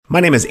My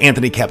name is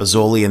Anthony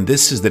Capozzoli, and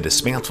this is the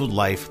Dismantled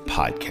Life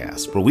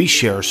podcast, where we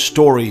share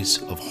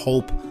stories of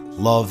hope,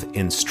 love,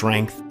 and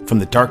strength from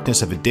the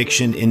darkness of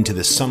addiction into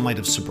the sunlight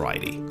of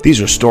sobriety. These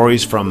are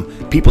stories from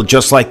people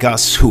just like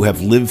us who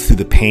have lived through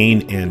the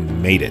pain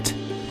and made it.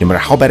 No matter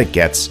how bad it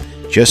gets,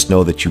 just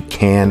know that you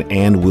can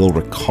and will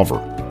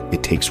recover.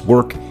 It takes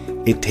work.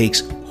 It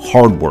takes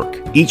hard work.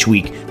 Each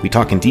week, we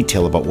talk in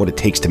detail about what it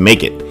takes to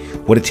make it,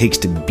 what it takes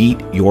to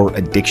beat your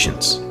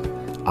addictions.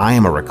 I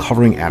am a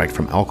recovering addict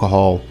from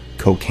alcohol,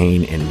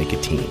 cocaine, and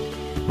nicotine.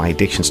 My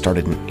addiction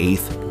started in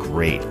 8th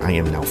grade. I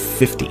am now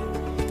 50.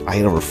 I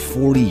had over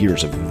 40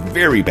 years of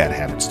very bad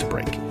habits to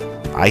break.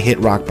 I hit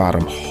rock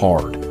bottom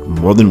hard.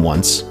 More than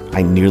once,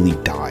 I nearly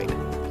died.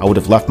 I would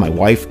have left my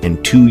wife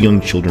and 2 young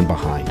children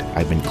behind.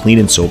 I've been clean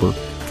and sober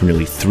for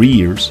nearly 3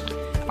 years.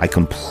 I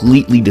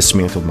completely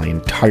dismantled my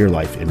entire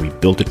life and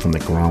rebuilt it from the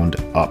ground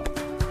up.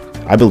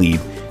 I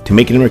believe to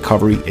make it in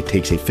recovery, it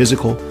takes a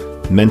physical,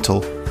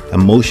 mental,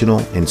 emotional,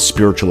 and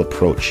spiritual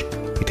approach.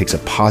 It takes a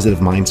positive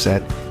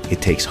mindset. It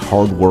takes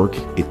hard work.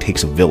 It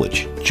takes a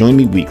village. Join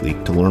me weekly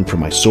to learn from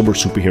my sober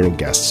superhero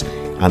guests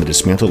on the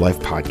Dismantled Life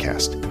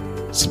podcast.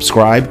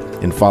 Subscribe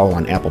and follow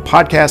on Apple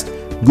Podcasts,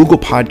 Google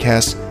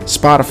Podcasts,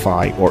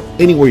 Spotify, or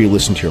anywhere you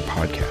listen to your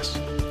podcasts.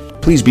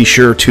 Please be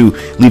sure to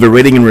leave a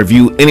rating and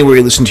review anywhere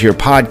you listen to your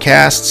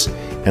podcasts,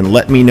 and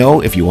let me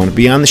know if you want to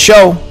be on the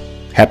show.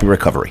 Happy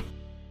recovery.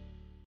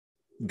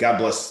 God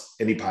bless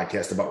any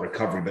podcast about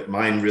recovery, but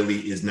mine really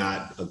is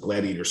not a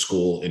gladiator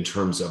school in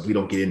terms of, we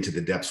don't get into the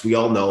depths. We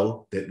all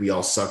know that we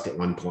all sucked at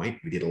one point.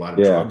 We did a lot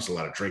of drugs, a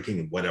lot of drinking,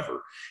 and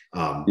whatever.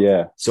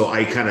 So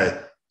I kind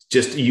of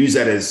just use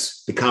that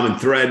as the common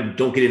thread.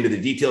 Don't get into the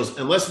details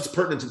unless it's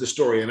pertinent to the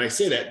story. And I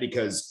say that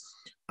because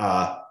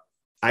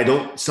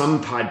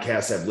some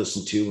podcasts I've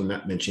listened to, and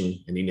not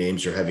mentioning any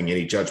names or having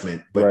any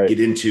judgment, but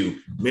get into,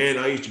 man,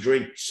 I used to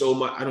drink so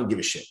much. I don't give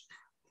a shit.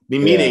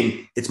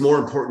 Meaning it's more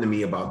important to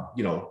me about,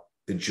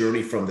 the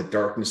journey from the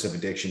darkness of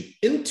addiction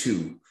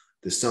into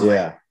the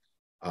sunlight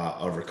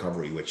of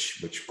recovery,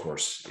 which of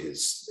course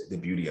is the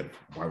beauty of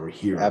why we're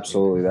here.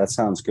 Absolutely. That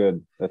sounds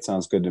good. That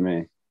sounds good to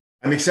me.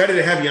 I'm excited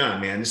to have you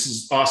on, man. This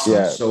is awesome.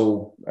 Yeah.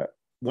 So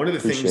one of the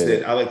things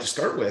that I like to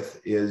start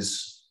with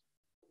is,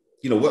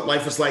 what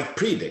life was like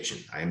pre-addiction.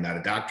 I am not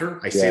a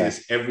doctor. I say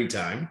this every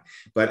time,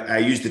 but I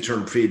use the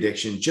term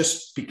pre-addiction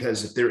just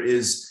because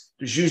there's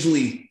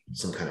usually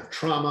some kind of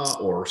trauma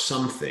or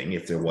something.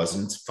 If there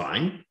wasn't,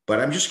 fine. But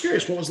I'm just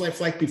curious, what was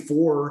life like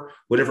before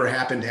whatever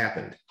happened?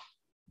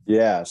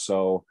 Yeah.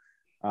 So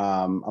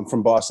I'm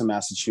from Boston,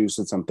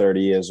 Massachusetts. I'm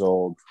 30 years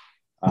old.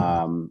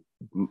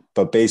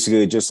 But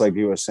basically, just like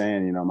you were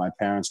saying, my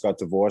parents got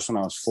divorced when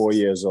I was 4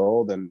 years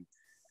old, and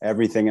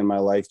everything in my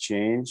life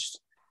changed.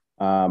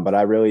 But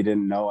I really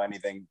didn't know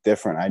anything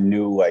different. I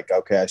knew I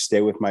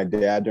stay with my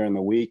dad during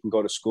the week and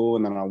go to school.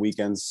 And then on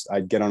weekends,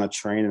 I'd get on a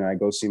train and I'd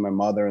go see my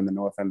mother in the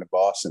north end of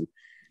Boston.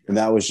 And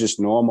that was just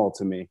normal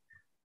to me.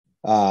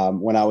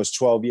 When I was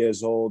 12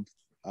 years old,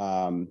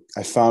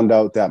 I found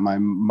out that my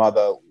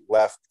mother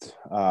left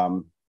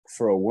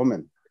for a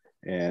woman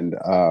and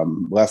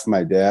left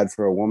my dad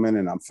for a woman.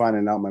 And I'm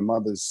finding out my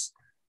mother's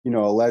a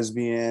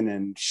lesbian.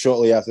 And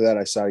shortly after that,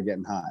 I started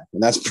getting high.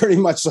 And that's pretty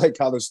much like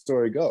how the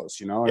story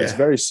goes, and it's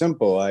very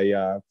simple.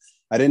 I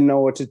didn't know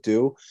what to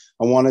do.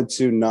 I wanted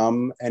to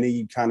numb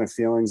any kind of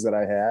feelings that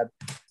I had.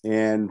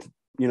 And,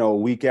 a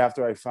week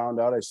after I found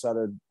out, I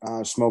started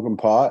smoking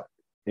pot.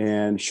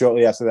 And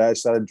shortly after that, I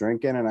started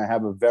drinking. And I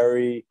have a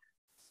very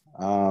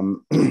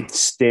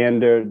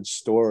standard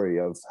story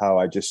of how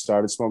I just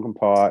started smoking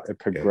pot. It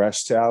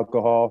progressed to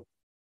alcohol.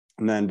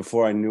 And then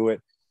before I knew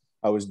it,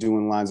 I was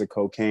doing lines of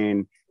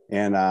cocaine.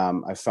 And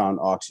I found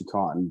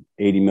OxyContin,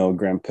 80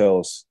 milligram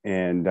pills.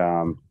 And,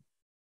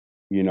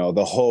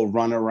 the whole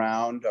run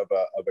around of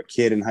a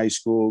kid in high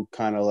school,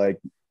 kind of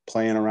like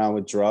playing around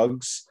with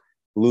drugs,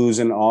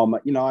 losing all my,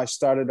 I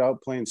started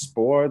out playing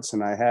sports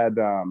and I had,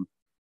 I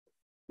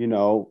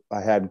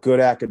had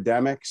good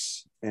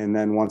academics. And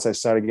then once I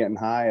started getting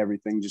high,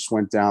 everything just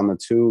went down the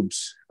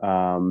tubes.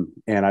 And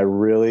I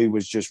really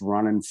was just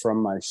running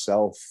from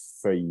myself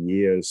for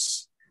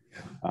years.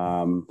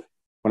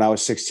 When I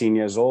was 16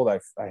 years old, I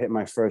hit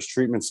my first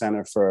treatment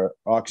center for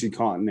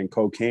OxyContin and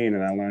cocaine,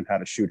 and I learned how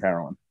to shoot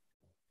heroin.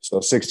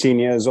 So 16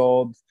 years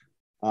old,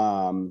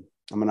 I'm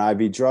an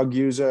IV drug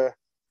user,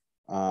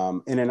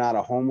 in and out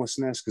of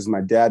homelessness because my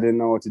dad didn't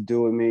know what to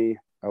do with me.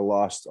 I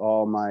lost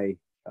all my,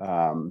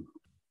 all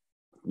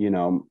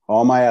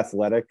my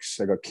athletics.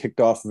 I got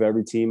kicked off of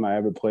every team I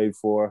ever played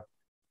for.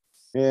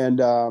 And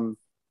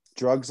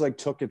drugs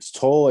took its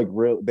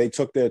toll, they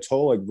took their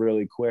toll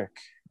really quick.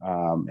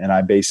 And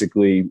I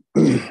basically,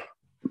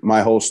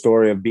 my whole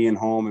story of being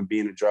home and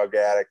being a drug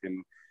addict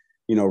and,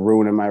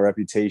 ruining my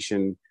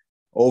reputation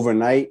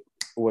overnight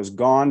was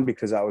gone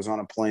because I was on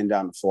a plane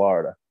down to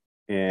Florida.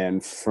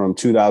 And from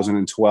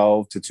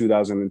 2012 to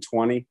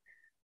 2020,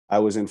 I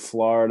was in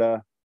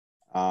Florida,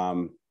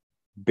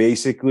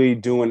 basically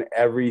doing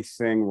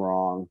everything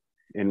wrong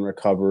in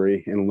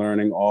recovery and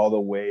learning all the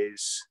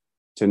ways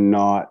to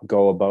not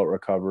go about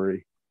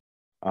recovery.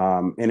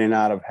 in and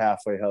out of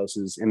halfway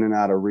houses, in and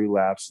out of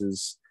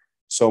relapses,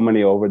 so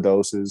many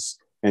overdoses.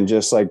 And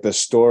just like the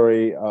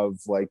story of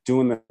like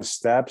doing the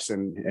steps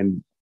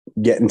and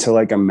getting to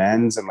like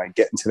amends and like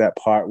getting to that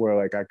part where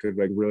like I could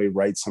like really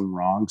right some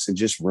wrongs and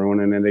just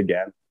ruining it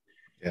again.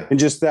 Yeah. And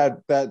just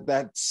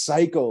that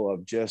cycle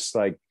of just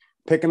like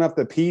picking up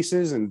the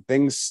pieces and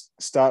things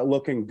start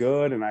looking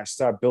good and I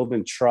start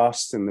building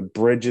trust and the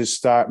bridges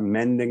start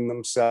mending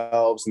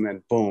themselves and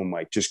then boom,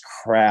 like just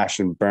crash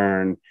and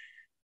burn.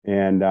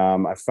 And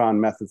I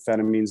found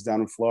methamphetamines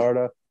down in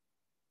Florida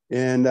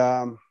and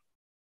the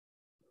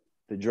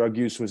drug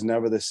use was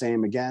never the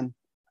same again.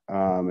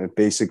 It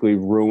basically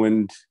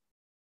ruined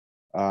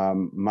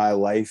my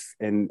life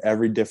in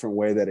every different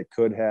way that it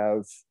could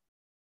have.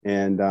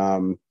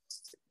 And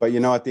but, you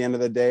know, at the end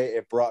of the day,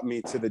 it brought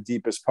me to the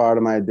deepest part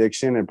of my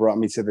addiction. It brought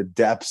me to the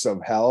depths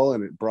of hell.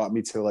 And it brought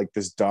me to like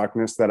this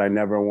darkness that I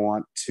never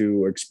want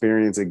to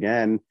experience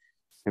again.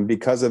 And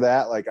because of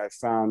that, like I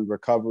found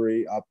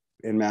recovery up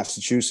in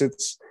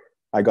Massachusetts.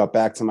 I got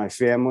back to my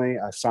family.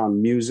 I found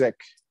music.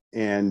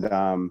 And,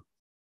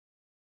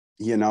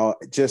 you know,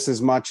 just as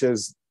much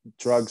as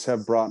drugs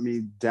have brought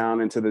me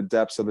down into the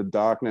depths of the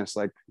darkness,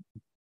 like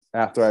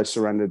after I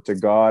surrendered to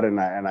God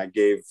and I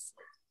gave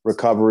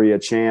recovery a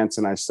chance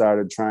and I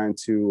started trying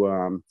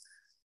to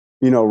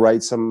you know,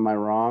 right some of my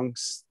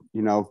wrongs,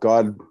 you know,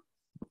 God,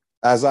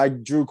 as I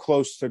drew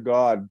close to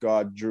God,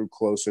 God drew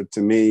closer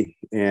to me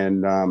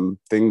and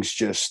things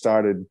just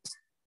started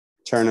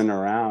turning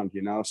around,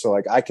 you know. So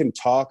like I can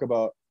talk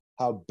about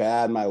how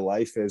bad my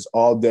life is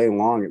all day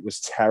long. It was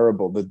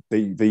terrible.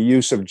 The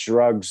use of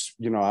drugs,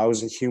 you know, I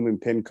was a human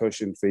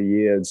pincushion for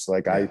years.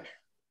 Like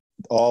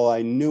all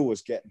I knew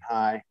was getting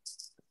high.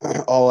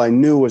 All I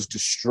knew was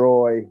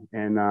destroy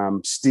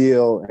and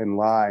steal and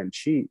lie and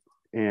cheat.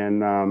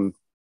 And,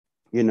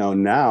 you know,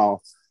 now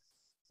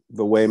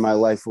the way my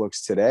life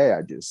looks today,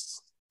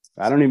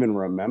 I don't even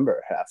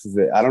remember half of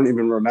it. I don't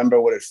even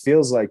remember what it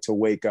feels like to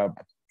wake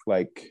up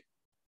like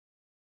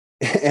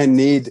and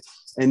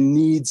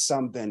need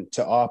something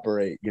to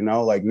operate, you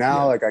know, like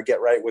now, like I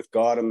get right with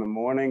God in the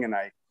morning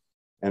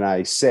and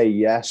I say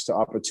yes to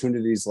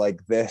opportunities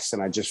like this.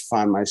 And I just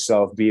find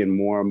myself being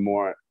more and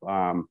more,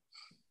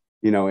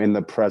 you know, in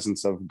the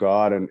presence of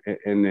God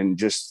and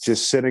just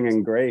sitting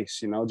in grace,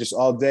 you know, just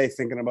all day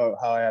thinking about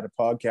how I had a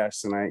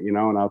podcast tonight, you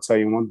know, and I'll tell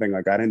you one thing,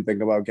 like I didn't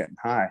think about getting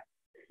high,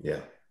 Yeah.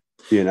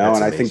 you know, That's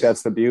and amazing. I think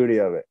that's the beauty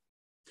of it.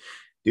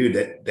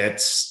 Dude,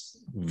 that's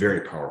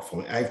very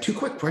powerful. I have two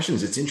quick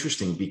questions. It's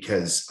interesting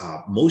because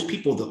most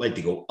people that like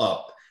to go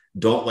up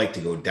don't like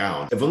to go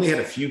down. I've only had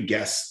a few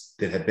guests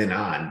that have been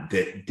on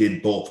that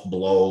did both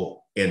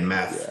blow and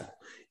meth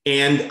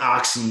and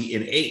oxy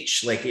and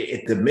H. Like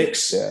the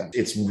mix,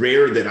 it's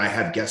rare that I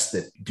have guests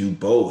that do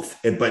both.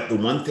 But the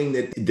one thing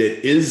that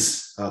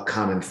is a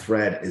common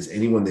thread is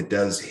anyone that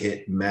does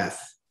hit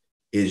meth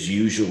is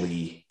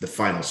usually the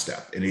final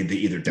step, and they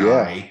either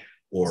die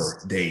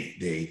or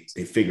they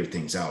figure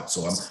things out.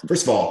 So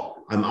first of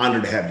all, I'm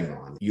honored to have you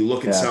on. You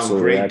look and sound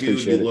great,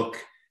 dude. You look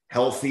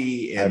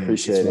healthy and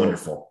it's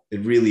wonderful.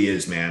 It really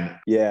is, man.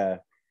 Yeah.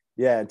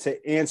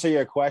 To answer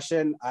your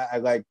question, I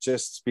like,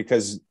 just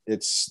because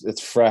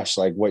it's fresh,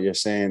 like what you're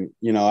saying,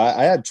 you know,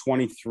 I had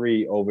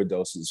 23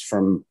 overdoses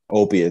from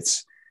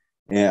opiates.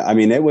 And I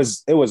mean, it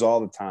was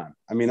all the time.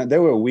 I mean,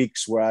 there were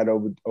weeks where I'd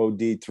OD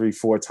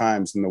 3-4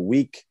 times in the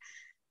week.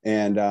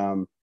 And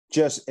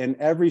and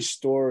every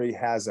story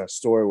has a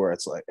story where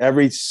it's like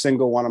every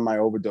single one of my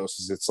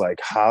overdoses, it's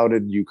like, how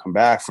did you come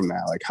back from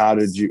that? Like, how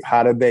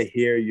did they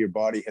hear your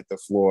body hit the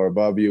floor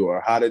above you? Or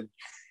how did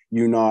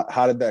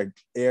that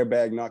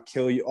airbag not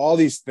kill you? All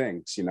these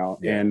things, you know?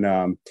 Yeah.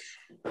 And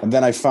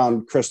then I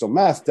found crystal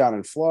meth down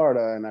in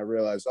Florida and I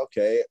realized,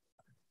 okay,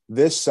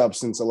 this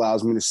substance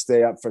allows me to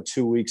stay up for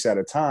 2 weeks at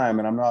a time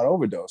and I'm not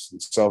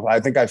overdosing. So I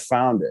think I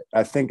found it.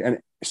 And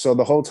so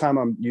the whole time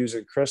I'm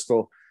using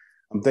crystal,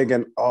 I'm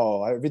thinking,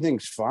 oh,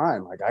 everything's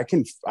fine. Like I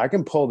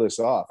can pull this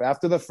off.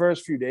 After the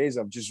first few days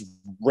of just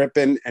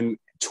ripping and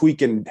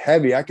tweaking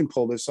heavy, I can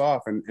pull this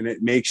off. And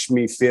it makes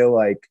me feel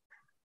like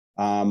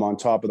I'm on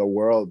top of the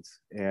world.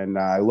 And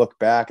I look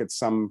back at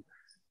some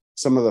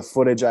of the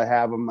footage I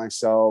have of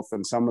myself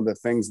and some of the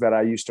things that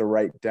I used to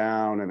write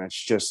down. And it's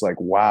just like,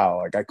 wow,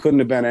 like I couldn't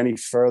have been any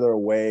further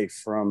away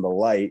from the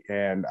light.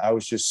 And I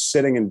was just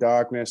sitting in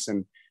darkness.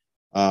 And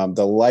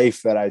the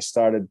life that I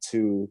started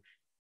to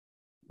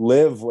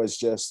live was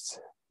just,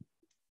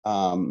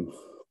 you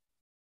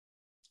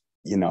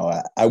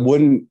know, I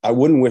wouldn't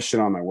wish it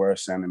on my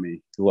worst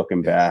enemy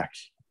looking back.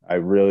 I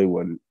really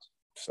wouldn't.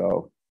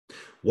 So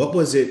what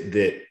was it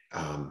that,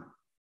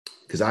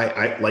 because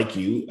I like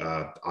you,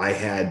 I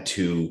had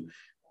to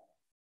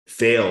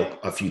fail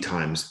a few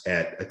times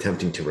at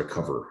attempting to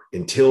recover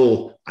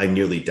until I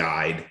nearly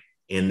died.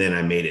 And then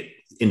I made it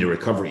into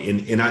recovery.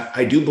 And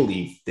I do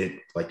believe that,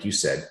 like you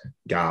said,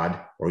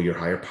 God or your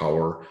higher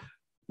power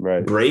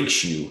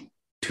breaks you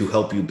to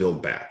help you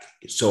build back.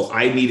 So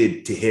I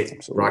needed to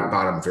hit rock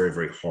bottom very,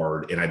 very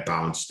hard. And I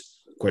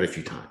bounced quite a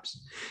few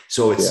times.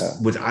 So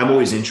what I'm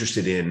always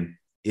interested in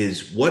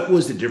is what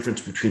was the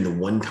difference between the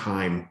one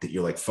time that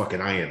you're like, fuck it,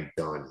 I am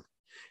done.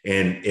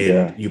 And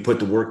you put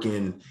the work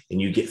in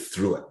and you get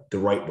through it the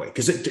right way.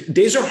 Because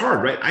days are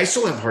hard, right? I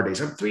still have hard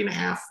days. I'm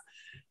 3.5,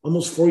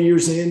 almost 4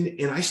 years in,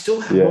 and I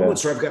still have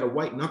moments where I've got a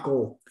white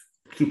knuckle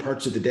 2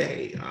 parts of the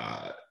day.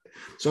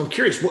 So I'm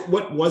curious,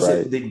 what was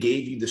it that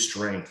gave you the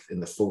strength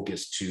and the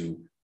focus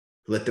to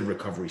let the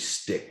recovery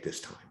stick this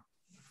time?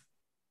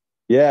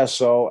 Yeah,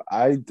 so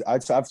I've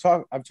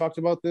talked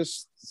about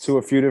this to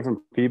a few different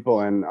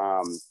people, and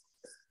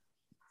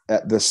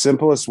the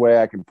simplest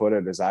way I can put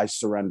it is I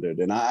surrendered.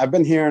 And I've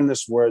been hearing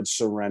this word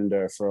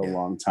surrender for a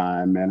long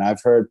time, and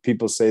I've heard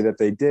people say that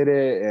they did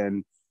it,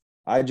 and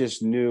I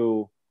just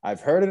knew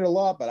I've heard it a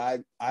lot,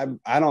 but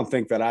I don't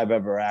think that I've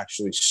ever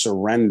actually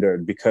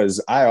surrendered,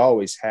 because I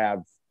always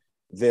have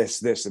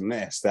this and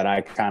this that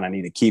I kind of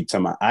need to keep to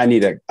my, I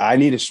need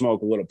to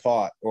smoke a little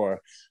pot, or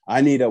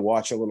I need to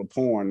watch a little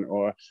porn,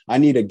 or I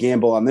need to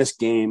gamble on this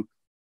game.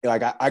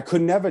 Like I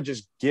could never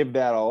just give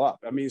that all up.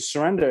 I mean,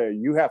 surrender,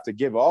 you have to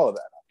give all of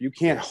that up. You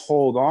can't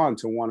hold on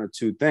to one or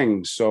two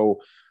things.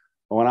 So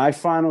when I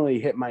finally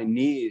hit my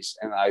knees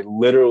and I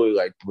literally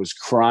like was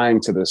crying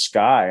to the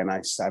sky, and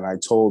I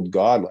told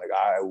God, like,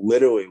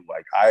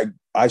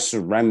 I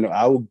surrender.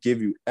 I will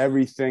give you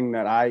everything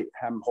that I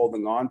am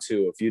holding on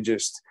to if you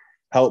just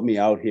help me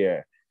out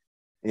here.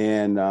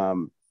 And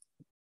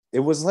it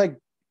was like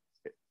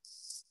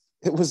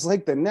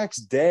the next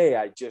day,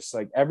 I just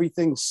like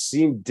everything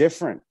seemed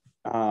different.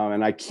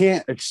 And I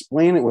can't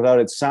explain it without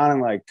it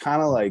sounding like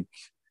kind of like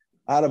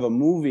out of a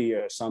movie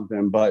or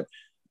something, but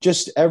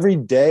just every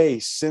day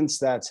since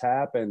that's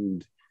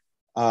happened,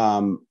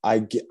 my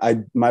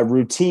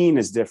routine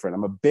is different.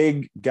 I'm a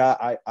big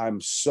guy. I'm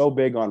so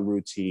big on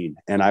routine,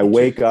 and I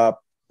wake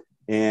up,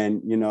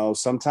 and, you know,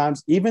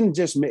 sometimes even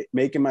just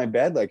making my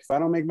bed, like if I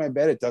don't make my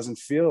bed, it doesn't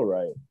feel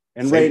right.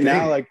 And Same thing.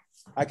 Now, like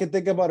I can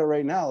think about it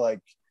right now.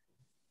 Like,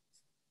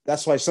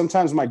 that's why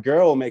sometimes my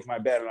girl will make my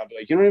bed and I'll be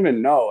like, you don't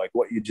even know like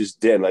what you just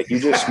did. Like you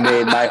just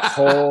made my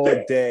whole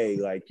day.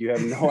 Like you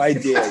have no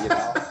idea, you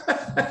know?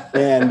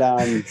 And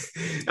I'm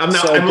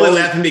really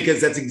laughing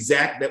because that's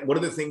one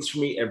of the things for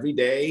me every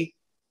day.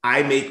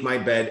 I make my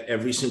bed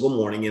every single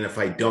morning. And if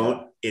I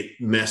don't,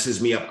 it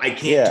messes me up. I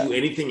can't do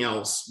anything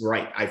else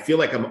right. I feel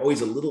like I'm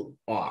always a little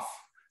off.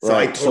 So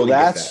I totally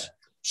get that.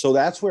 So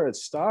that's where it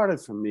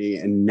started for me.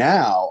 And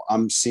now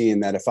I'm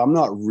seeing that if I'm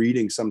not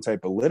reading some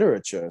type of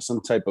literature,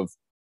 some type of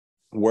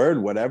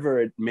word, whatever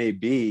it may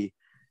be,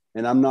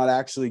 and I'm not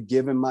actually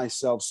giving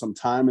myself some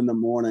time in the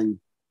morning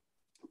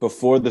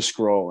before the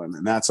scrolling.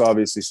 And that's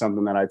obviously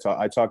something that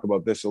I talk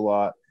about this a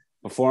lot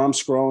before I'm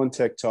scrolling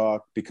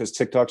TikTok, because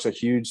TikTok's a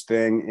huge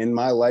thing in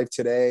my life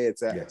today.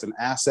 It's an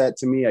asset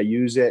to me. I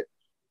use it.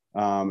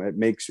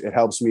 It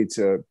helps me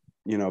to,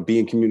 you know, be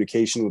in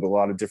communication with a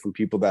lot of different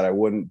people that I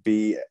wouldn't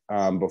be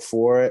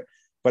before it.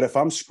 But if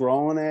I'm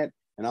scrolling it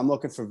and I'm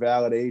looking for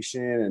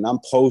validation, and I'm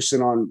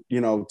posting on,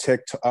 you know,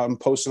 TikTok, I'm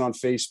posting on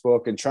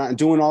Facebook and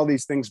doing all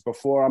these things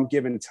before I'm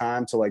giving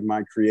time to like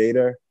my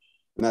creator.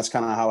 And that's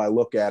kind of how I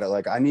look at it.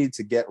 Like I need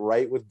to get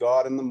right with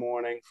God in the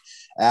morning,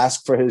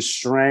 ask for his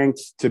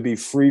strength to be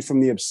free from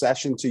the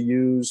obsession to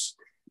use,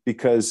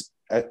 because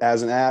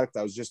as an addict,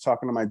 I was just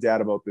talking to my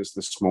dad about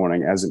this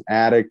morning. As an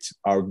addict,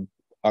 our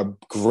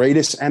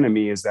greatest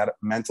enemy is that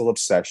mental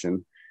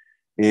obsession.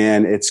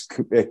 And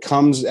it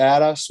comes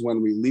at us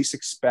when we least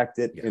expect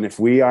it. Yeah. And if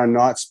we are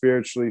not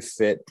spiritually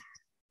fit,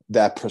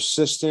 that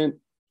persistent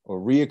or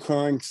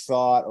reoccurring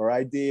thought or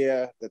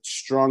idea that's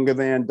stronger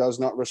than does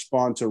not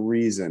respond to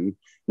reason,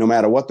 no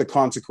matter what the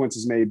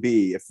consequences may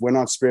be, if we're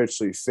not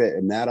spiritually fit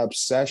and that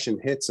obsession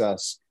hits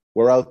us,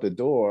 we're out the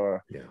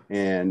door. Yeah.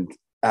 And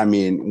I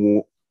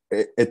mean,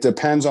 it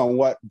depends on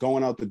what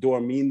going out the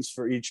door means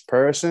for each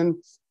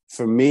person.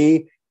 For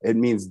me, it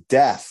means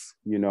death.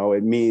 You know,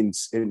 it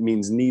means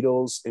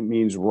needles. It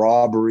means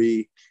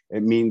robbery.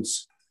 It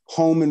means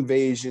home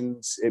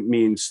invasions. It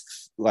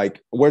means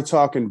like, we're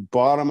talking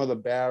bottom of the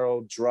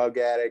barrel, drug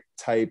addict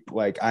type,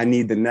 like I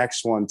need the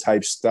next one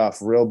type stuff,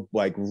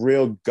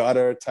 real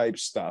gutter type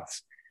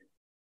stuff.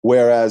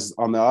 Whereas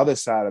on the other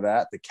side of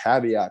that, the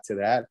caveat to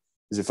that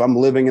is if I'm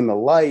living in the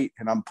light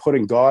and I'm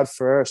putting God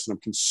first and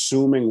I'm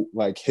consuming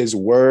like his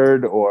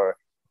word, or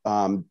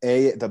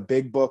the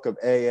big book of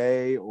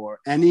AA, or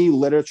any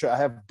literature. I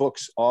have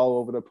books all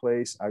over the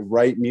place. I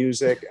write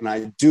music, and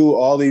I do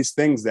all these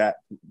things that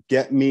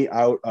get me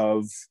out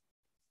of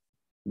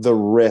the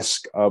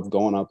risk of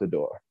going out the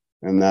door.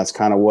 And that's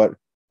kind of what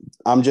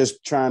I'm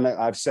just trying to,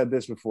 I've said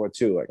this before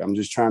too, like I'm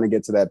just trying to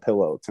get to that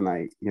pillow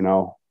tonight. You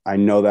know, I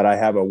know that I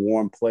have a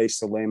warm place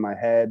to lay my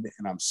head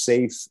and I'm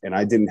safe, and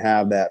I didn't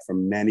have that for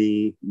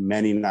many,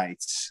 many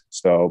nights.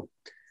 So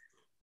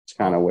it's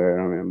kind of where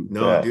I am.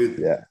 No, dude.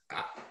 Yeah.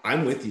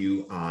 I'm with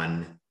you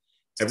on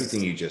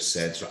everything you just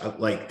said. So I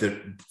like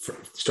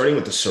starting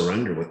with the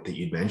surrender that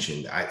you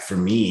mentioned, for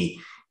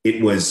me,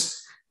 it was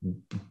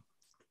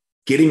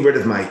getting rid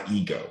of my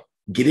ego,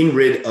 getting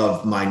rid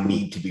of my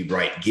need to be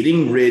right,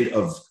 getting rid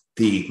of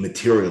the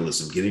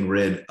materialism, getting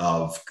rid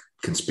of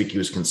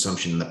conspicuous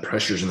consumption and the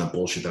pressures and the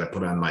bullshit that I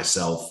put on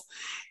myself,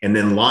 and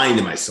then lying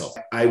to myself.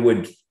 I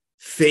would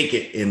fake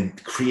it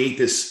and create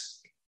this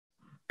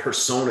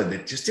persona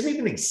that just didn't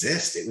even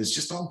exist. It was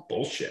just all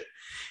bullshit.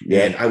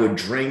 Yeah. And I would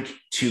drink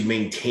to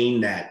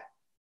maintain that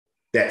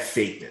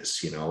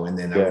fakeness, you know, and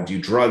then I would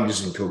do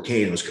drugs and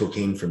cocaine. It was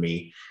cocaine for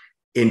me.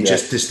 And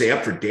just to stay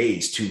up for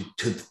days to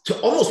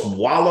almost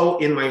wallow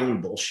in my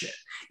own bullshit.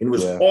 And it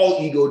was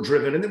all ego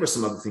driven. And there were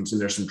some other things in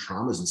there, some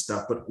traumas and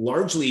stuff, but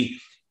largely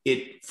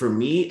for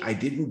me, I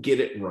didn't get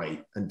it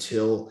right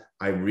until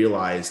I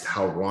realized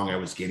how wrong I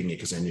was getting it,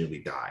 because I nearly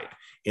died.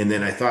 And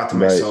then I thought to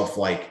myself,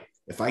 like,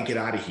 if I get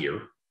out of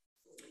here,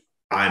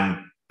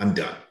 I'm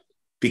done.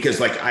 Because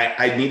like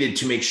I needed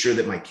to make sure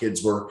that my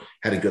kids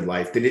had a good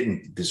life. They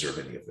didn't deserve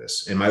any of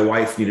this. And my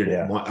wife she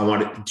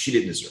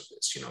didn't deserve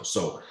this, you know?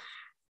 So,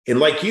 and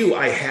like you,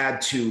 I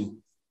had to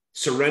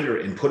surrender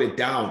and put it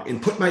down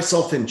and put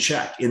myself in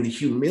check in the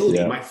humility.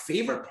 Yeah. My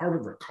favorite part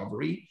of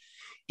recovery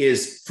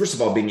is, first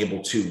of all, being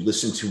able to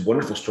listen to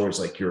wonderful stories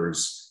like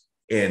yours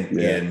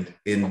and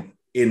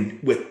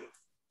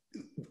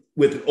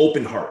with an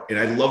open heart. And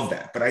I love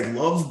that, but I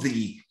love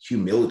the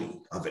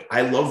humility of it.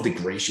 I love the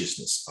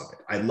graciousness of it.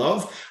 I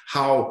love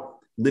how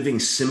living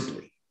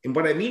simply. And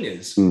what I mean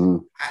is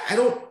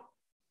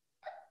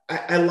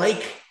I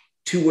like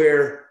to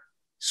wear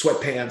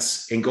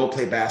sweatpants and go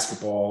play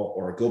basketball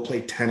or go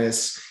play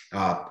tennis,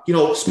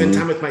 spend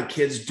time with my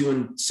kids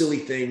doing silly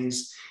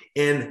things.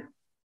 And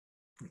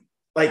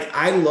like,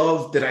 I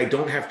love that I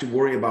don't have to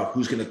worry about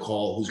who's going to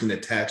call, who's going to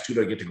text, who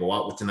do I get to go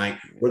out with tonight?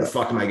 Where the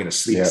fuck am I going to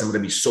sleep? Because I'm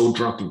going to be so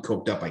drunk and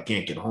coked up I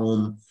can't get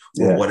home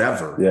or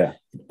whatever. Yeah.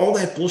 All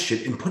that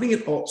bullshit and putting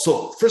it all.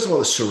 So first of all,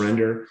 the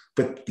surrender,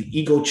 but the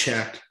ego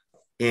check.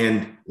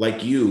 And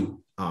like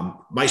you,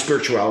 my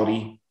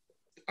spirituality,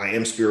 I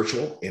am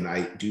spiritual and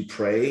I do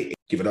pray,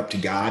 give it up to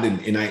God.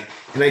 And I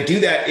do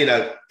that in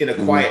a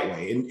quiet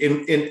way.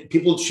 And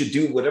people should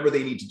do whatever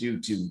they need to do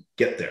to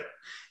get there.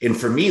 And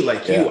for me,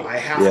 like you, I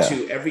have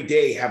to every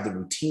day have the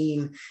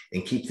routine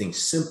and keep things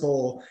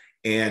simple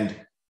and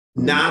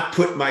not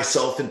put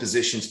myself in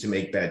positions to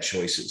make bad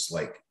choices.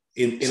 Like,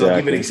 and I'll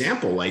give an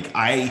example. Like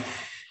I've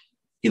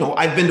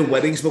been to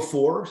weddings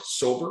before,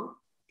 sober,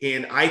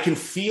 and I can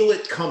feel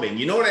it coming.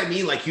 You know what I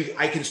mean? Like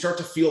I can start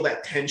to feel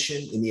that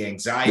tension and the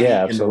anxiety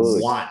and the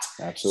want.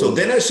 Absolutely. So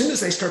then as soon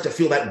as I start to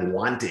feel that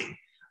wanting,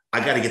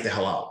 I got to get the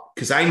hell out.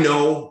 Because I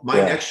know my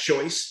next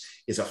choice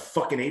is a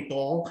fucking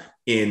 8-ball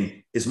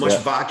in as much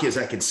vodka as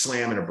I can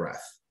slam in a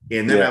breath.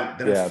 And then I'm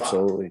fucked.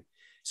 Absolutely.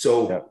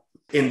 So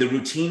in the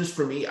routines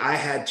for me, I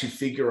had to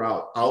figure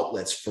out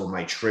outlets for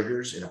my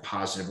triggers in a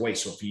positive way.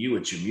 So for you,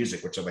 it's your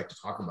music, which I'd like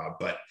to talk about,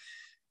 but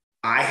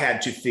I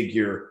had to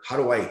figure, how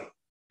do I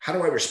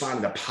respond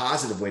in a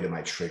positive way to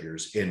my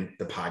triggers? And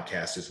the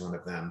podcast is one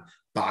of them.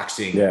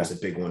 Boxing is a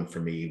big one for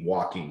me,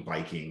 walking,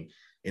 biking,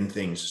 and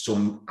things.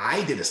 So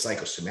I did a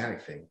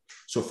psychosomatic thing.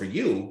 So for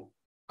you,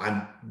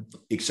 I'm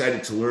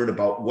excited to learn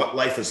about what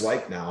life is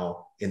like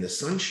now in the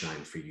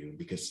sunshine for you,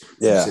 because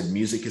you said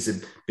music is a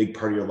big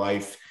part of your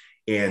life.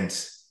 And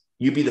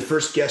you'd be the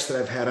first guest that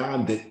I've had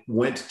on that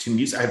went to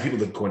music. I have people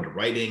that go into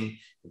writing,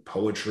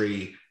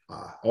 poetry,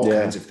 all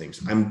kinds of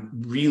things.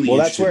 I'm really interested.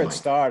 That's where it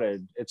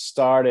started. It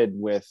started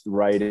with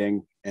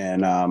writing.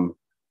 And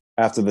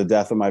after the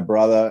death of my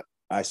brother,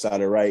 I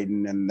started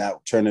writing, and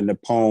that turned into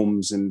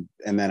poems. And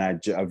then I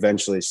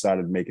eventually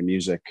started making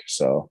music.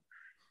 So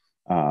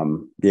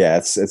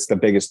it's the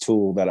biggest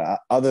tool that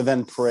other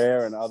than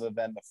prayer and other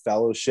than the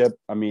fellowship.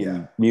 I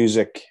mean,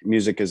 music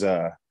is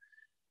a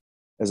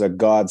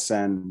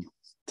godsend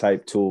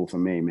type tool for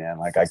me, man.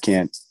 Like I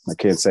can't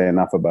say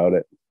enough about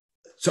it.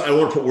 So I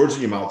don't want to put words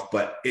in your mouth,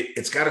 but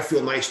it's got to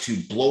feel nice to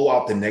blow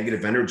out the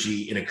negative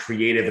energy in a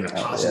creative and a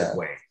positive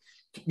way.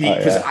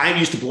 Because I'm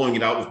used to blowing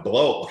it out with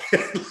blow.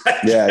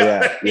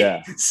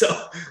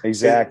 So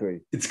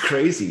exactly. It's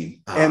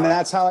crazy. And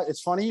that's how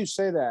it's funny you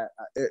say that,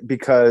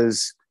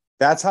 because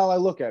that's how I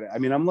look at it. I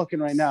mean, I'm looking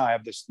right now. I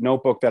have this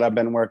notebook that I've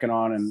been working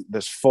on and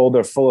this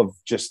folder full of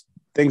just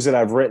things that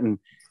I've written.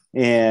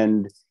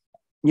 And,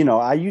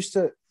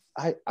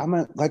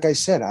 like I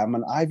said, I'm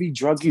an IV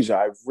drug user.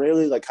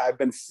 I've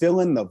been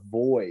filling the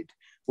void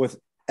with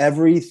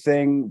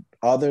everything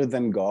other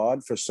than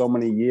God for so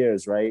many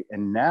years. Right.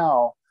 And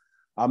now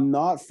I'm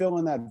not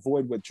filling that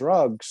void with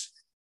drugs.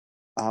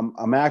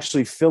 I'm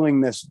actually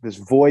filling this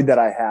void that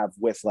I have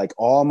with like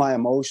all my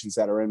emotions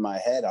that are in my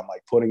head. I'm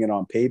like putting it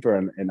on paper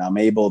and I'm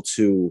able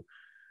to,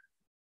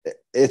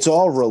 it's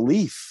all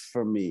relief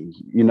for me.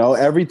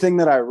 Everything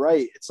that I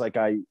write, it's like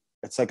I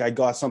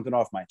got something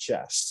off my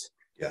chest.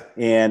 Yeah.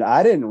 And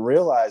I didn't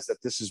realize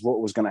that this is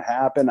what was going to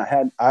happen.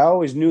 I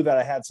always knew that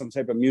I had some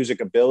type of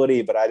music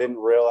ability, but I didn't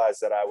realize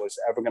that I was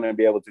ever going to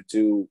be able to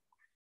do,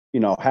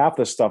 half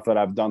the stuff that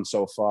I've done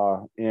so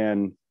far.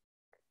 And,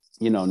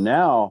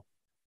 now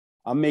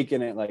I'm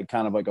making it like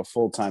kind of like a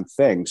full-time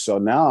thing. So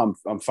now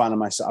I'm finding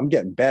myself, I'm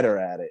getting better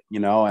at it,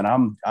 and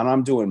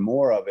I'm doing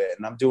more of it,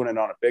 and I'm doing it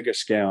on a bigger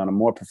scale and a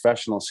more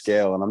professional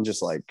scale. And I'm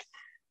just like,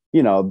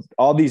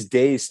 all these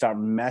days start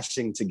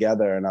meshing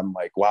together. And I'm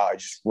like, wow,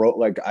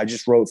 I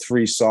just wrote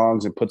 3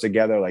 songs and put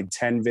together like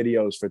 10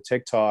 videos for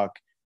TikTok.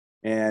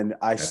 And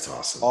That's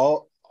awesome.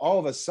 All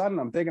of a sudden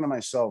I'm thinking to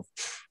myself,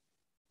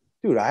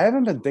 dude, I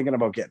haven't been thinking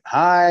about getting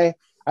high.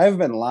 I haven't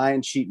been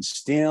lying, cheating,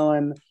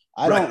 stealing.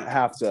 I don't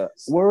have to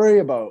worry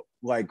about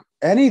like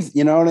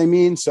you know what I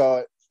mean?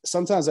 So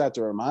sometimes I have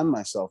to remind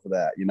myself of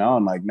that, you know,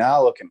 and like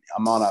now looking,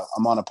 I'm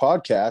on a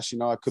podcast, you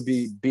know, I could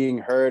be being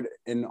heard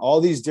in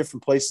all these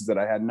different places that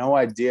I had no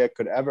idea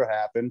could ever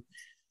happen.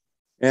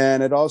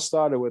 And it all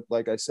started with,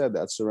 like I said,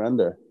 that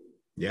surrender.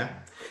 Yeah.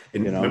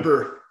 And you know?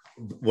 remember,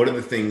 one of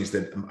the things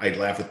that I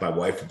laugh with my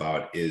wife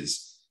about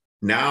is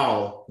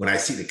now when I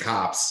see the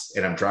cops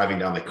and I'm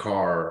driving on my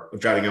car,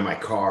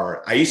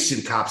 I used to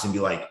see the cops and be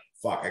like,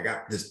 fuck, I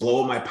got this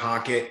blow in my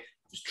pocket,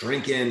 just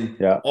drinking,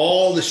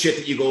 all the shit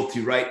that you go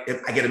through, right?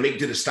 I got to make it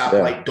to the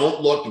stoplight.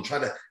 Don't look and try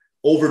to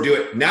overdo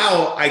it.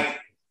 Now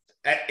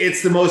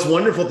it's the most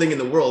wonderful thing in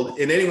the world.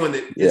 And anyone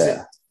that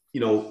isn't, you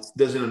know,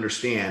 doesn't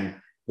understand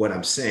what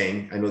I'm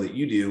saying, I know that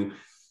you do,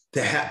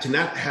 to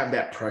not have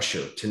that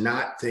pressure, to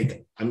not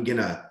think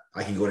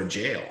I can go to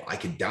jail, I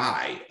could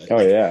die.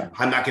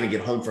 I'm not going to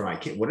get home for my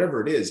kid,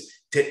 whatever it is,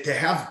 to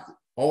have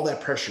all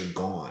that pressure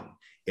gone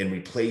and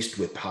replaced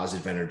with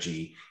positive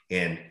energy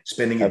and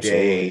spending a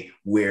day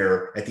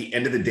where at the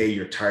end of the day,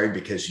 you're tired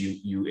because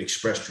you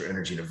expressed your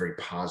energy in a very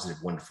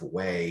positive, wonderful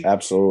way.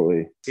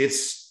 Absolutely.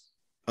 It's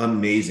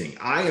amazing.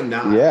 I am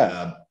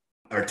not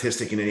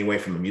artistic in any way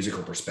from a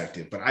musical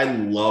perspective, but I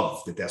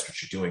love that that's what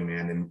you're doing,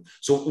 man. And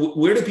so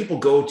where do people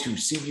go to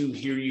see you,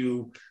 hear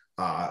you?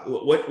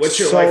 What's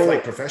your life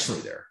like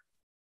professionally there?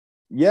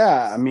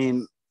 Yeah, I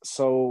mean,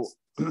 so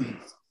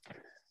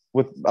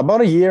with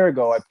about a year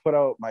ago, I put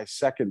out my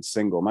second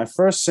single. My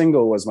first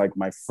single was like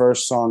my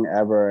first song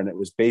ever. And it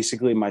was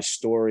basically my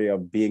story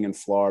of being in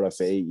Florida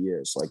for 8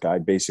 years. Like I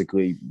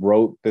basically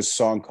wrote this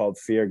song called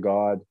Fear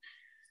God.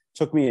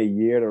 Took me a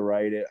year to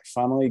write it. I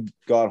finally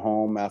got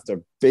home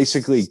after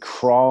basically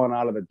crawling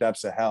out of the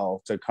depths of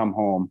hell to come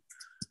home.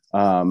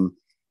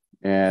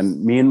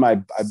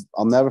 And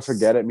I'll never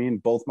forget it. Me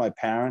and both my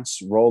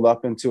parents rolled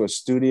up into a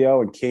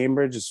studio in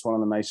Cambridge. It's one of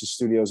the nicest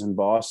studios in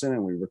Boston.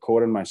 And we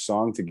recorded my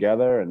song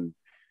together. And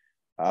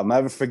I'll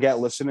never forget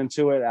listening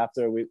to it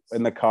after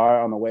in the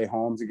car on the way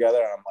home together.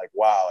 And I'm like,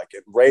 wow, like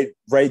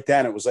right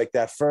then it was like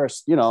that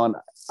first, you know, and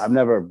I've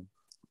never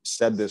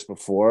said this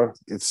before.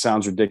 It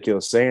sounds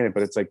ridiculous saying it,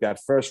 but it's like that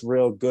first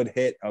real good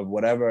hit of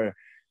whatever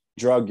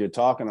drug you're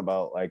talking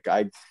about. Like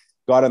I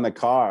got in the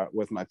car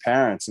with my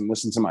parents and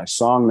listened to my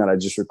song that I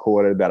just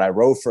recorded that I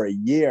wrote for a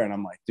year. And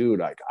I'm like, dude,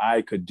 like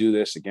I could do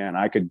this again.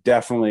 I could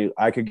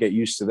get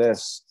used to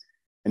this.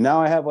 And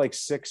now I have like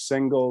 6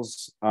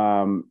 singles.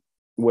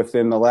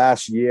 Within the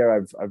last year,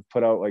 I've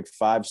put out like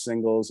 5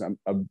 singles, a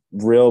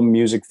real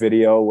music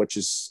video, which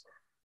is,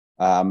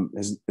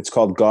 it's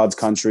called God's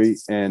Country,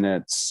 and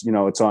it's, you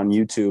know, it's on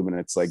YouTube, and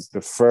it's like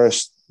the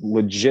first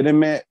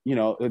legitimate, you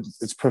know,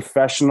 it's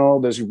professional.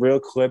 There's real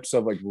clips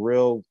of like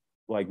real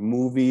like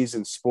movies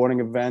and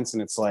sporting events.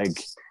 And it's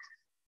like,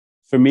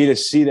 for me to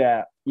see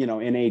that, you know,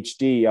 in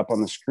HD up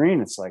on the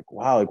screen, it's like,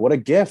 wow, like what a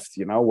gift,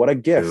 you know, what a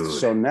gift. Dude.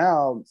 So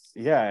now,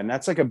 and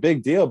that's like a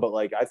big deal. But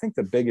like, I think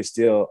the biggest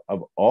deal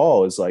of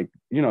all is like,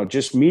 you know,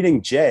 just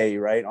meeting Jay,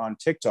 right, on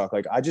TikTok.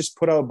 Like I just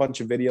put out a bunch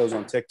of videos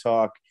on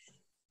TikTok,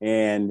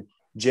 and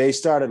Jay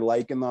started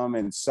liking them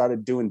and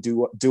started doing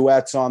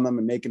duets on them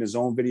and making his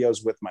own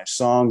videos with my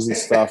songs and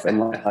stuff. And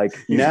like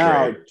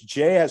now great.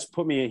 Jay has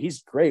put me,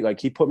 he's great. Like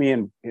he put me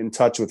in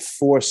touch with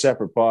 4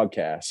 separate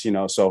podcasts, you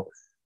know, so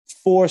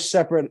 4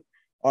 separate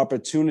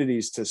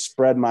opportunities to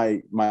spread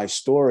my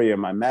story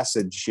and my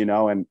message, you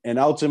know, and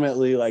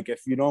ultimately, like,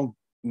 if you don't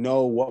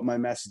know what my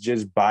message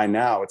is by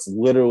now, it's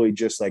literally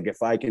just like,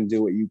 if I can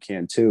do it, you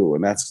can too.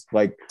 And that's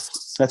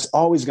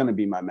always going to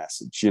be my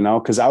message, you know,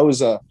 because I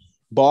was a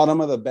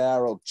bottom of the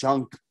barrel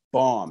junk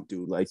bomb,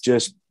 dude, like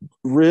just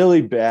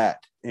really bad.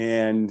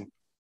 And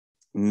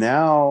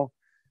now,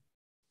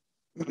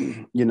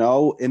 you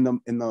know, in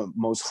the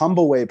most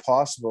humble way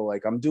possible,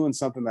 like I'm doing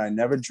something that I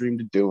never dreamed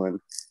of doing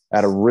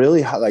at a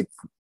really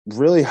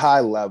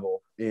high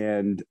level.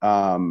 And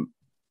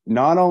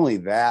not only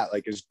that,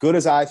 like as good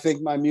as I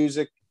think my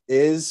music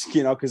is,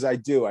 you know, because I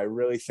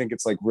really think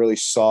it's like really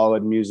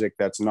solid music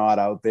that's not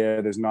out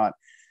there. This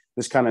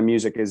kind of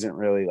music isn't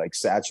really like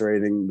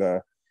saturating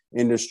the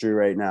industry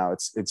right now.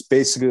 It's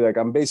basically like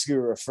I'm basically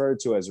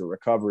referred to as a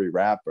recovery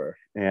rapper,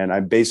 and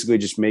I basically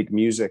just make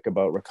music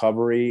about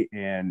recovery,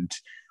 and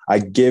I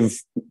give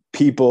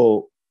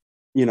people,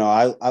 you know,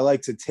 I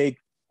like to take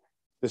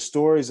the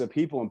stories of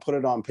people and put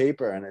it on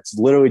paper, and it's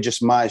literally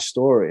just my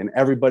story, and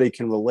everybody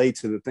can relate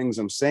to the things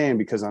I'm saying,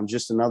 because I'm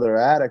just another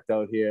addict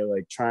out here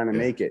like trying to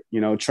make it,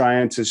 you know,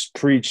 trying to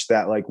preach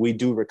that like we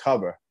do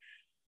recover,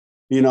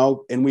 you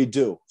know, and we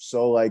do.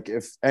 So like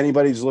if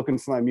anybody's looking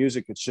for my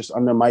music, it's just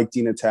under Mike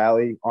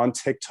DiNatale. On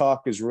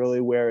TikTok is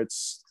really where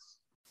it's,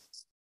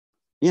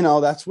 you know,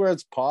 that's where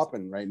it's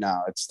popping right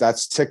now.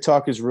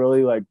 TikTok is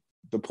really like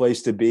the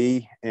place to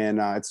be. And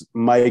it's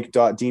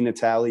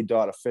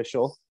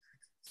mike.dinatale.official.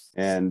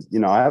 And, you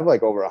know, I have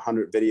like over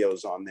 100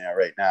 videos on there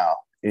right now.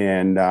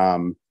 And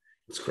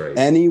It's great.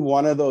 Any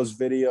one of those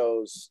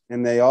videos,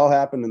 and they all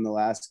happened in the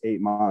last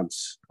 8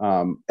 months.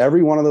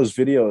 Every one of those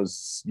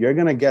videos, you're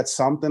gonna get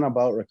something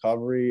about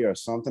recovery or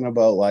something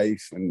about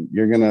life, and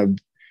you're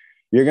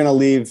gonna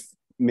leave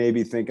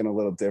maybe thinking a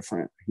little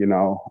different, you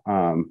know.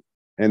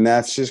 And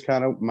that's just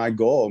kind of my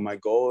goal. My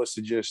goal is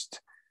to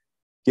just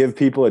give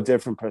people a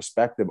different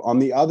perspective on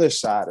the other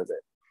side of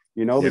it,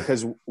 you know,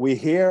 because we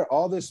hear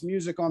all this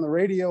music on the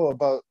radio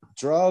about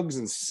drugs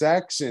and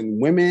sex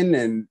and women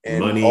and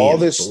money all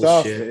and this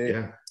bullshit.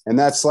 stuff. And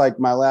that's like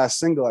my last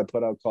single I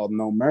put out called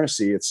No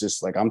Mercy. It's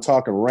just like, I'm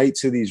talking right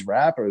to these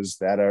rappers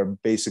that are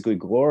basically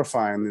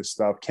glorifying this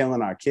stuff,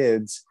 killing our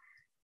kids.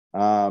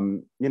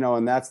 You know,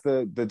 and that's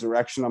the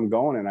direction I'm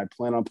going in. I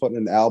plan on putting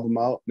an album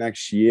out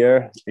next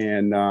year.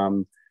 And,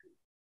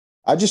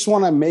 I just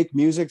want to make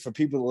music for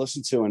people to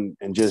listen to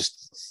and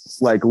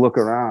just like look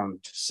around,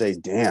 just say,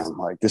 damn,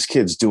 like this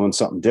kid's doing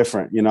something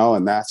different, you know?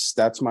 And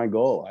that's my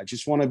goal. I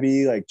just want to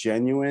be like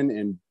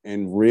genuine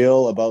and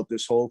real about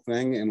this whole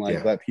thing and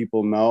like let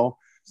people know,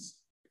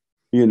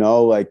 you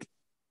know, like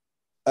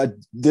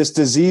this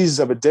disease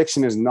of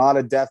addiction is not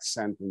a death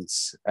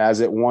sentence as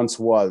it once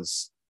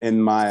was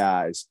in my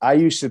eyes. I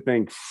used to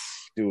think,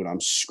 dude, I'm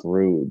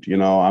screwed. You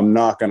know, I'm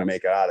not going to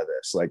make it out of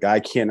this. Like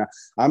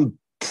I'm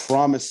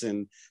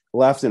promising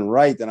left and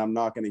right that I'm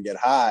not going to get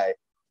high.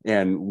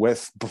 And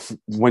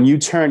when you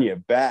turn your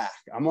back,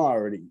 I'm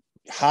already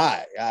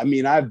high. I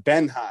mean, I've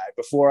been high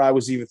before I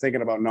was even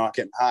thinking about not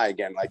getting high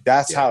again. Like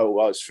that's how it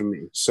was for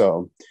me.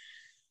 So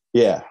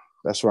yeah,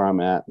 that's where I'm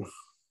at.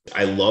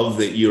 I love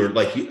that you're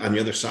like on the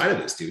other side of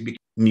this, dude.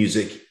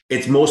 Music,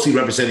 it's mostly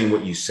representing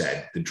what you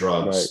said, the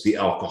drugs, the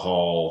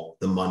alcohol,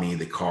 the money,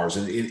 the cars,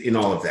 and in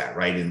all of that,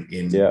 right?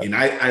 And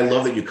I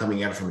love that you're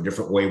coming at it from a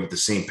different way with the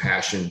same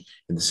passion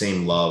and the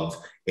same love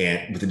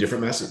and with a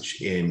different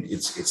message. And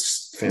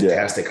it's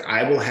fantastic. Yeah.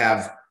 I will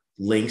have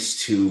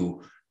links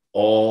to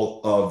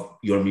all of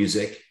your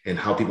music and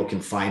how people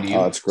can find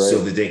you so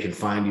that they can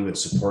find you and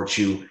support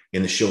you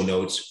in the show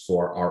notes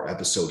for our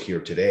episode here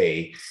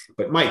today.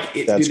 But Mike,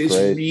 it's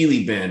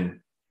really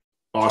been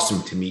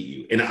awesome to meet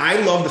you. And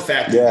I love the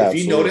fact that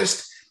if you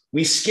noticed,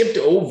 we skipped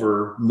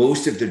over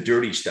most of the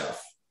dirty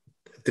stuff,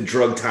 the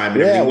drug time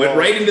and everything, went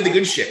right into the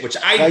good shit, which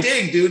I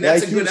dig, dude.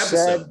 That's a good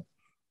episode.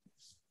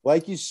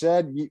 Like you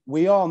said,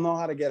 we all know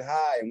how to get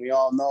high and we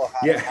all know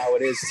how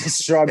it is to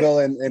struggle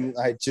and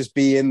like just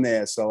be in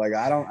there. So like,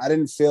 I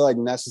didn't feel like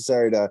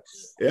necessary to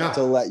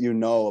let you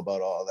know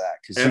about all that.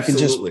 Cause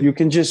you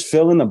can just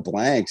fill in the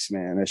blanks,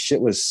 man. That shit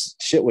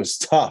was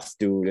tough,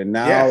 dude. And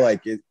now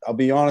I'll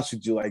be honest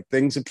with you, like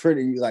things are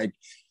pretty, like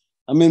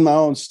I'm in my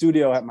own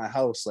studio at my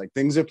house. Like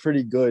things are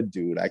pretty good,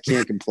 dude. I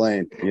can't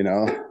complain, you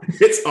know?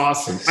 It's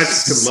awesome. I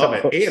just love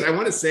it. And I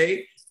want to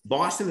say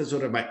Boston is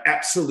one of my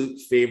absolute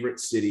favorite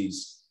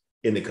cities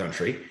in the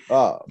country.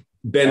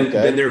 Been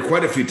there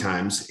quite a few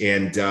times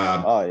and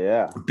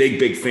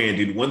big fan,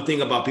 dude. One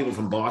thing about people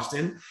from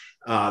Boston,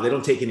 they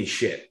don't take any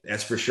shit.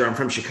 That's for sure. I'm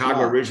from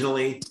Chicago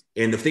originally,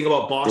 and the thing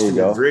about Boston,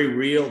 they're very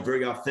real,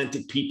 very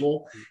authentic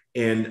people,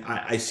 and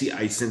I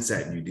sense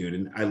that in you, dude.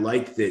 And I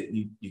like that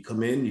you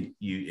come in,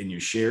 you're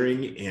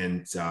sharing,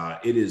 and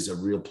it is a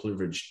real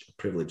privilege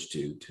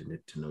to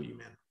know you,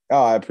 man.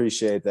 Oh, I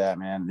appreciate that,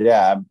 man.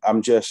 Yeah,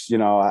 I'm just, you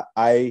know,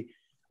 I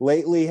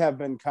lately have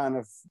been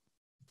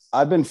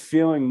I've been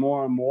feeling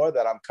more and more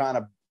that I'm kind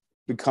of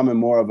becoming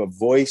more of a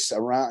voice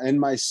around in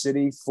my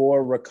city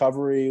for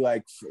recovery.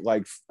 Like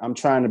I'm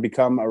trying to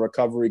become a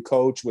recovery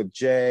coach with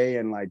Jay.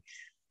 And like,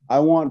 I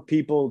want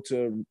people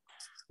to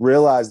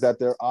realize that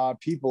there are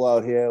people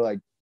out here like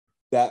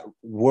that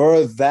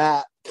were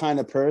that kind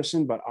of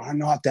person, but are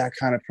not that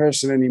kind of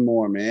person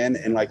anymore, man.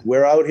 And like,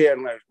 we're out here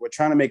and like, we're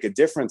trying to make a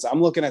difference.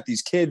 I'm looking at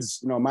these kids,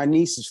 you know, my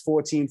niece is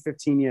 14,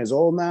 15 years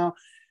old now.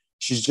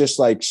 She's just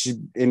like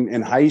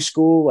in high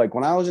school. Like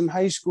when I was in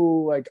high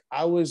school, like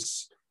I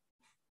was,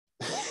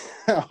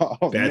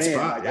 bad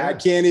spot. Like, I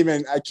can't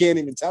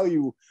even tell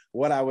you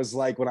what I was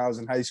like when I was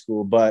in high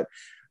school. But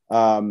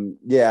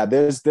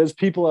there's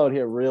people out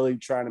here really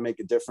trying to make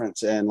a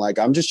difference. And like,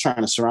 I'm just trying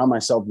to surround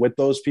myself with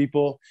those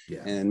people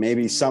and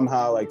maybe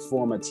somehow like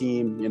form a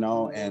team, you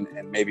know, and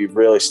maybe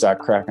really start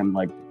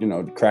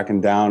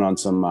cracking down on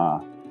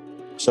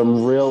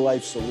some real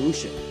life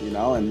solution, you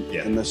know,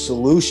 and the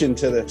solution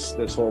to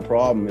this whole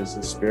problem is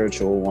the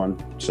spiritual one.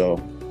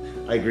 So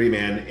I agree,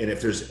 man. And if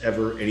there's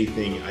ever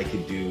anything I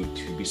could do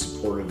to be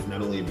supportive,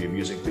 not only of your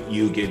music, but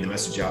you getting the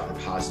message out in a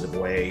positive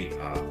way,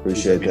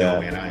 appreciate that.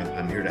 Know, man,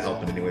 I'm here to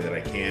help in any way that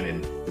I can.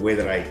 And the way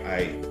that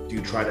I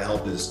do try to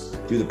help is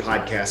through the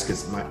podcast,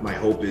 because my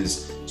hope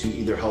is to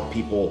either help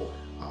people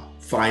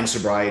find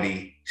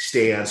sobriety,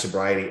 stay on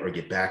sobriety, or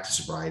get back to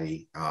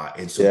sobriety.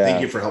 And so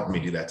thank you for helping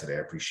me do that today. I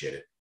appreciate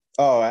it.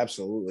 Oh,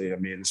 absolutely. I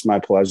mean, it's my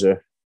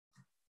pleasure.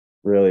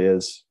 Really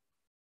is.